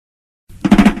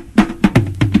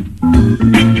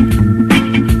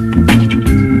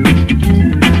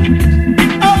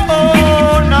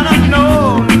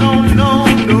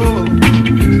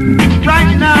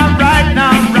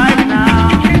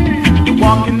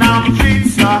down the street,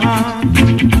 son,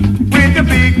 with your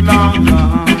big long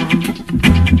gun.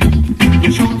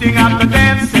 You're shooting at the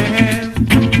dances,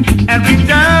 and we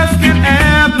just can't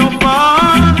have no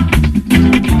fun.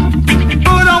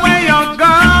 Put away your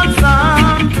gun,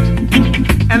 son,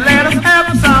 and let us have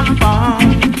some fun.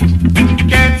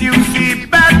 Can't you see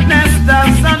badness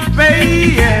doesn't pay?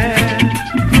 Yeah.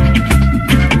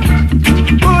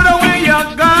 Put away your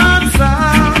gun,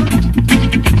 son,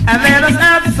 and let us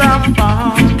have some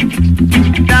fun.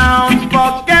 Don't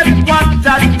forget what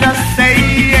I just say,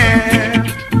 yeah.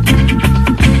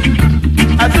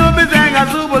 A super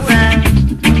zang,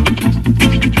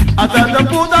 I tell the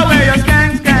put away your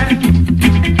skank, skank.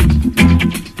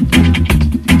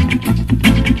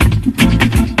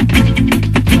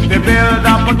 They build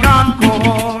up a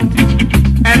concord,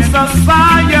 and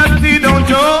society don't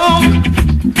joke.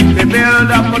 They build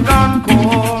up a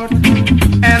concord,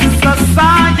 and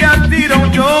society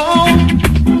don't joke.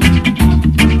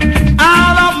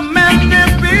 Out of many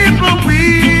people we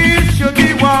should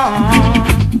be one.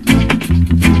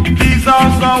 These are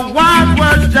the wise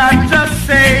words I just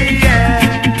say, yeah.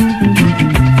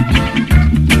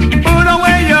 Put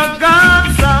away your gun,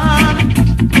 son,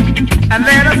 and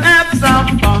let us have some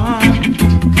fun.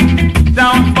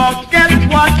 Don't forget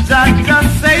what I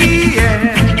just say, yeah.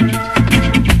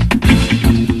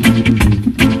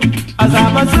 As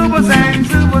I'm a super zang,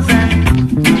 super zang.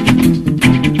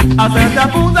 I said the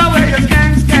put away your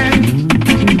skank, skank.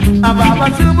 I'm a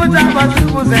super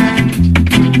zang.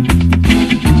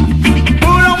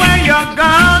 Put away your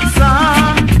gun,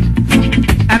 son,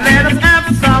 and let us have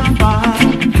some fun.